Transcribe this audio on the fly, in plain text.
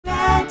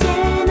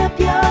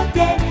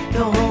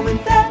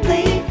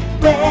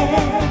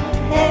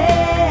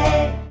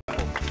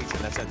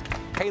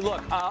Hey,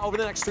 look, over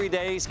the next 3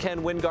 days,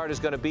 Ken Wingard is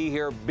going to be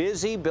here,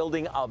 busy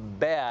building a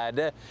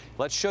bed.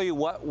 Let's show you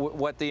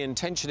what the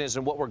intention is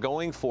and what we're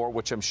going for,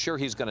 which I'm sure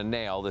he's going to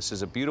nail. This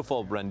is a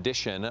beautiful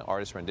rendition,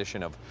 artist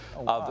rendition of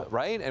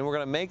right? And we're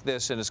going to make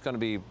this, and it's going to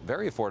be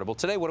very affordable.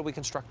 Today, what are we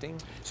constructing?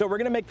 So we're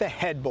going to make the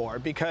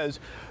headboard, because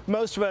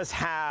most of us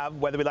have,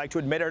 whether we like to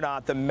admit it or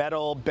not, the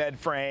metal bed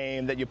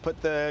frame that you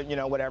put the,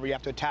 whatever, you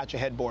have to attach a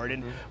headboard.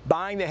 And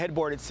buying the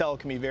headboard itself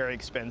can be very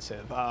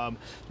expensive.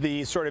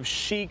 The sort of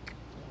chic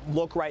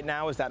look right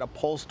now is that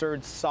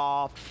upholstered,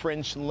 soft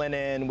French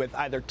linen with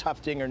either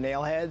tufting or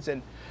nail heads,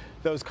 and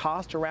those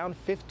cost around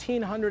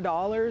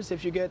 $1,500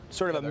 if you get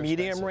sort of a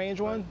medium range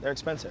one. They're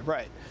expensive,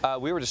 right?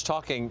 We were just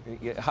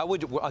talking. How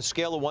would you, a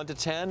scale of 1 to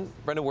 10?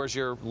 Brenda, where's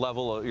your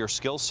level, your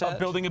skill set? Of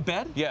building a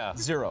bed? Yeah.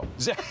 0.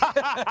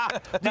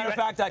 Matter of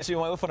fact, actually,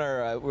 my wife and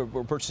I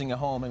we're purchasing a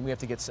home, and we have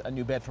to get a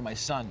new bed for my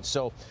son.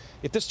 So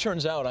if this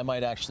turns out, I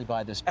might actually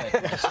buy this bed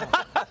for my son.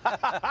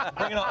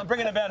 I'm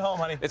bringing a bed home,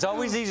 honey. It's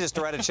always easiest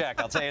to write a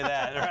check, I'll tell you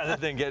that, rather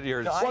than get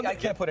yours. No, I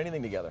can't put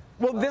anything together.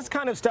 Well, this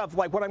kind of stuff,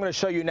 like what I'm going to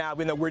show you now,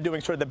 we're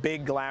doing sort of the big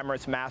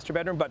glamorous master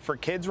bedroom, but for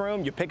kids'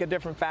 room, you pick a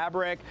different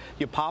fabric,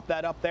 you pop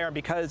that up there,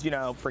 because,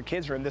 for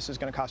kids' room, this is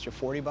going to cost you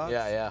 $40.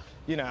 Yeah.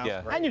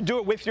 And you do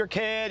it with your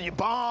kid, you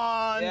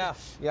bond.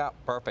 Yeah.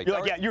 Perfect. You're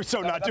like, yeah, you're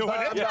so not doing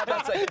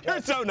it.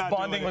 You're so not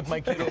bonding with my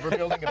kid over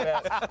building a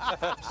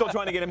bed. Still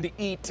trying to get him to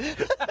eat.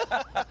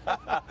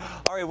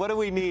 All right, what do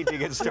we need to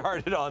get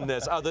started on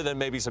this, other than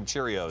maybe some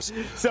Cheerios?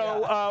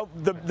 So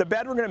the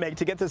bed we're going to make,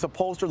 to get this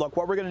upholstered look,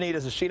 what we're going to need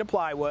is a sheet of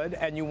plywood,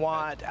 and you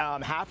want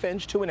 1/2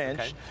 inch to 1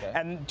 inch,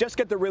 and just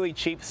get the really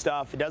cheap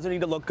stuff. It doesn't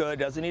need to look good,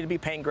 doesn't need to be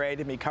paint grade,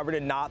 it can be covered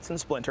in knots and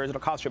splinters. It'll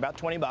cost you about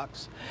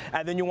 $20.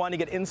 And then you want to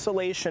get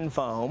insulation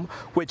foam,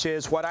 which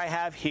is what I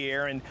have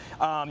here, and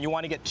you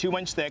want to get 2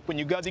 inch thick. When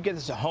you go to get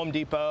this at Home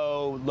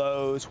Depot,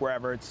 Lowe's,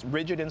 wherever, it's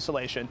rigid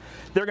insulation.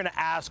 They're going to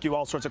ask you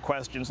all sorts of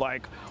questions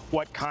like,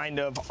 what kind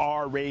of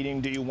R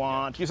rating do you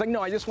want? He's like,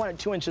 no, I just want it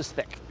 2 inches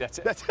thick. That's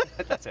it.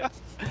 That's it.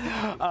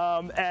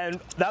 And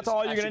that's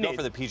all you're going to need. Go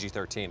for the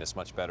PG-13. It's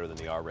much better than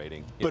the R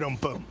rating. Boom,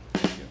 boom.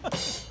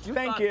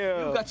 Thank you.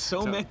 You've got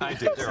so many. I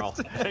do.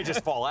 They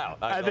just fall out.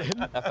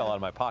 That fell out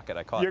of my pocket.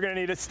 I caught it. You're going to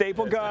need a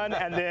staple gun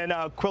and then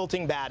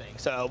quilting batting.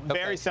 So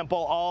very simple,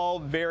 all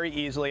very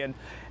easily.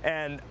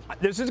 And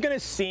this is going to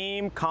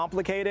seem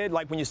complicated,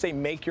 like when you say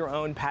make your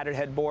own padded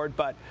headboard,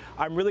 but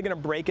I'm really going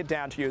to break it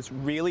down to you. It's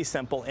really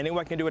simple.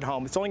 Anyone can do it at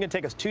home. It's only going to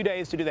take us 2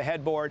 days to do the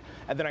headboard,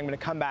 and then I'm going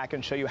to come back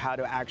and show you how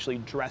to actually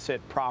dress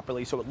it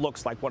properly so it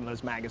looks like one of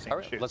those magazine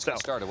shoes. Let's get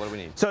started. What do we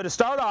need? So to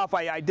start off,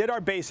 I did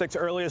our basics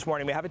earlier this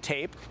morning. We have a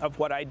tape of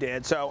what I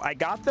did. So I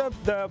got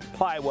the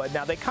plywood.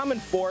 Now they come in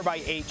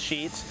 4x8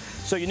 sheets,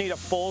 so you need a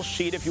full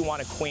sheet if you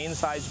want a queen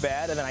size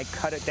bed, and then I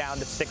cut it down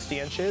to 60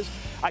 inches.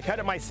 I cut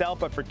it myself,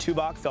 but for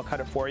 $2, they'll cut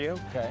it for you.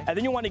 Okay. And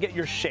then you want to get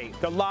your shape.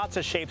 There are lots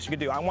of shapes you can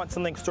do. I want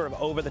something sort of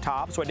over the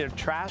top, so I did a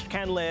trash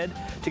can lid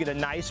to get a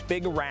nice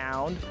big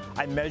round.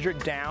 I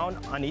measured down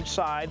on each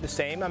side the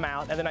same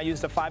amount, and then I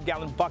used a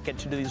 5-gallon bucket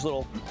to do these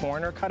little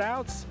corner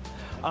cutouts.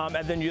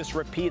 And then you just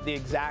repeat the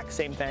exact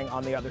same thing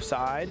on the other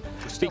side.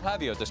 We still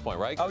have you at this point,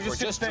 right? I was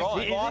just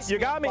drawing. You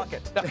got me.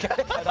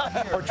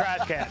 Or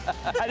trash can.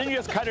 And then you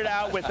just cut it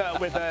out with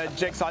a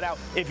jigsaw. Now,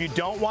 if you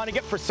don't want to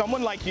get, for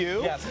someone like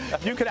you,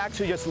 you could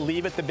actually just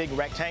leave it the big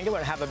rectangle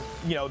and have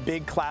a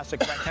big classic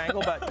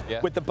rectangle.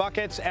 But with the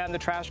buckets and the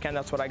trash can,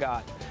 that's what I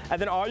got.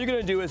 And then all you're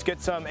going to do is get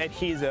some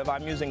adhesive.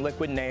 I'm using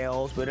liquid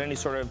nails, but any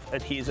sort of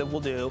adhesive will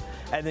do.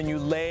 And then you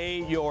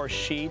lay your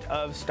sheet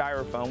of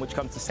styrofoam, which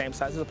comes the same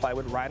size as the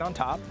plywood, right on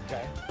top.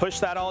 Okay. Push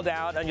that all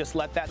down and just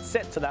let that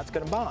sit, so that's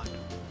going to bond.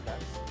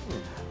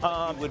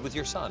 Like you would with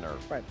your son or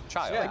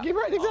child. Yeah.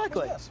 Right,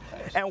 exactly. Yes.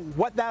 And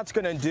what that's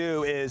going to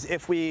do is,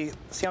 if we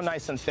see how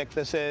nice and thick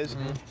this is,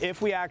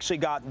 if we actually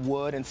got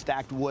wood and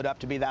stacked wood up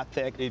to be that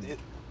thick,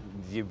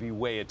 you'd be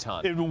weigh a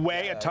ton. It would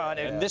weigh a ton.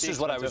 And this is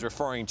what I was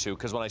referring to,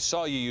 because when I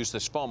saw you use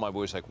this foam, I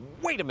was like,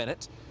 wait a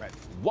minute. Right.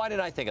 Why did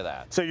I think of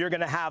that? So you're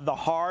going to have the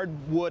hard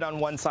wood on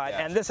one side,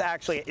 and this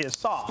actually is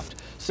soft.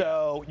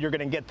 So you're going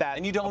to get that.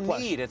 And you don't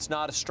need, it's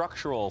not a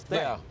structural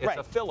thing. It's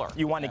a filler.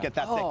 You want to get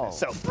that thickness.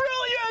 So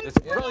brilliant! It's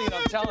brilliant,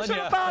 I'm telling you. You should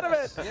have thought of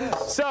it.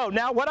 So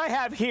now what I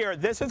have here,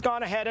 this has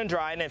gone ahead and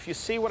dried, and if you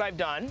see what I've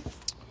done,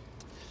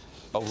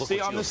 see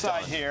on the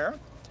side here,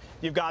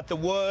 you've got the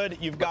wood,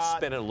 you've got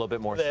spin it a little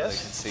bit more this.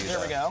 So they can see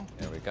There we go.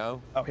 There we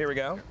go. Oh, here we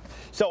go.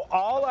 So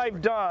all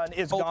I've done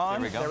is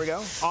gone. There we go. There we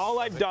go. All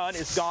I've done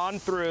is gone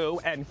through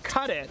and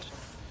cut it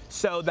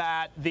so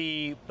that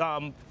the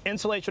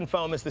insulation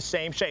foam is the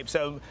same shape.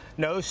 So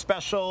no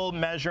special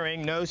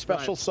measuring, no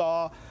special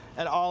saw.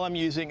 And all I'm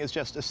using is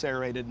just a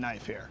serrated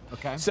knife here.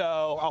 Okay.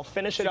 So I'll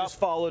finish it up. Just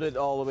followed it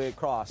all the way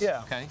across.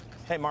 Yeah. Okay.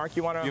 Hey, Mark,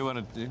 you want to? You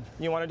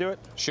want to do it?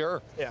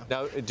 Sure. Yeah.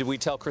 Now, did we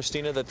tell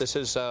Christina that this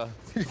is?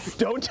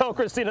 Don't tell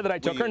Christina that I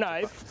took her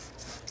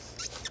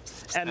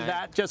knife. And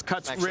that just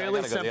cuts Actually, really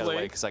I gotta go simply. the other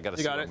way because I got to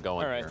see where I'm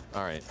going All right. here.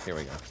 All right, here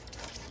we go.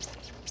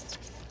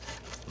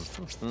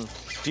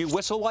 Do you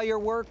whistle while you're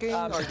working,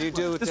 or do you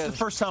do? This is the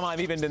first time I've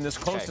even been this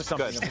close to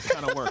something of this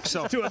kind of work.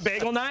 So To a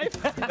bagel knife?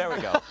 there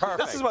we go. Perfect.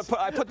 this is what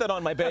I put that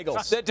on my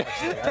bagels.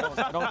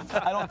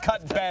 I don't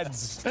cut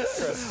beds.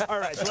 All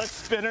right, so let's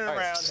spin it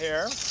around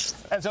here.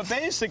 And so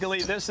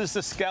basically, this is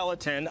the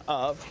skeleton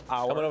of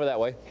our. Coming over that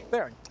way.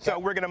 There. So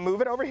we're going to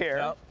move it over here.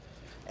 Yep.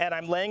 And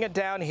I'm laying it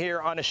down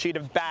here on a sheet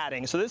of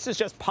batting. So this is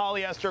just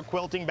polyester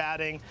quilting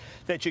batting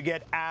that you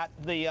get at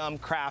the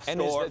craft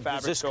store, fabric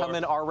does this store. come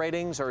in R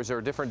ratings, or is there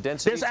a different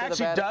density? This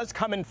actually does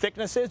come in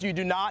thicknesses. You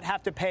do not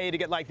have to pay to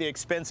get like the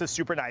expensive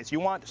super nice. You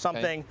want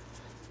something,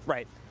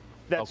 right?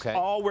 That's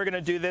all we're going to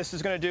do. This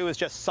is going to do is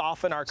just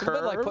soften our curves. It's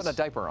a bit like putting a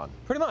diaper on.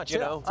 Pretty much, You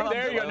know?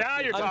 There you go. Now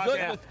you're talking.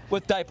 Good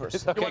with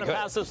diapers. You want to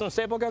pass us some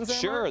staple guns there,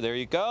 Sure, Mark? there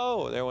you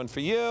go. There, one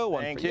for you,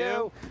 one Thank for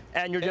you.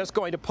 And you're just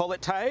going to pull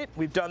it tight.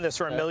 We've done this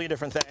for a million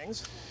different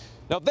things.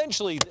 Now,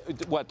 eventually,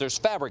 what? There's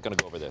fabric going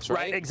to go over this, right?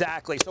 Right,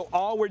 exactly. So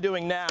all we're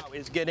doing now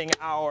is getting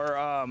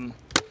our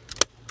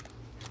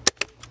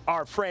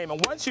frame.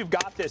 And once you've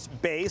got this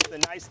base, the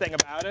nice thing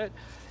about it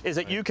is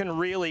that you can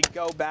really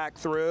go back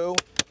through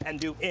and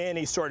do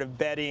any sort of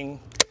bedding,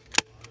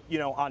 you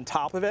know, on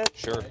top of it.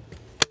 Sure.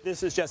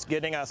 This is just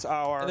getting us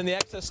our. And then the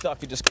excess stuff,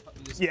 you just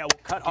yeah, we'll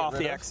cut off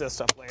the excess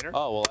stuff later.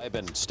 Oh, well, I've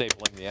been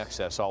stapling the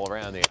excess all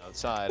around the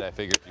outside. I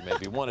figured you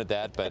maybe wanted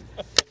that, but.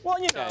 Well,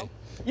 you know.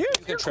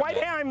 You're quite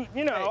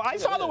you know, I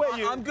saw the way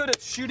you. I'm good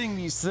at shooting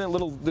these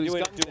little gun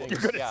things. You're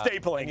good at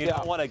stapling. You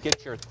don't want to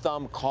get your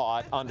thumb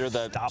caught under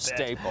the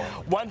staple.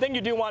 One thing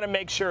you do want to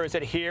make sure is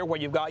that here where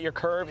you've got your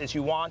curve is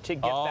you want to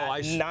get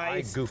that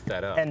nice I goofed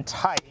that up. and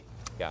tight.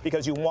 Yeah.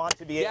 Because you want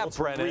to be able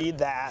to read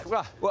that.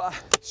 Well,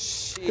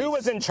 Who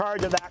was in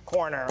charge of that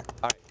corner?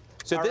 All right.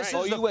 So All this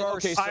right. is the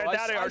first. Okay, so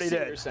that I already see what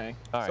did. you're saying.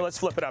 All right. So let's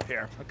flip it up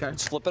here. Okay.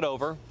 Let's flip it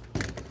over.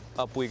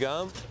 Up we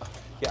go.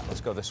 Yeah,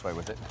 let's go this way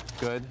with it.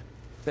 Good.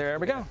 There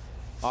we go.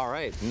 All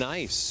right,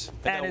 nice.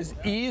 And as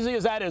easy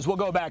as that is, we'll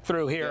go back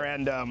through here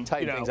and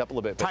tighten things up a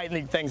little bit.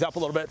 Tighten things up a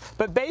little bit.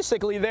 But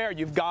basically there,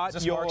 you've got Is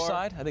this your Mark's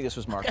side? I think this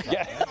was Mark's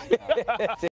side. Yeah.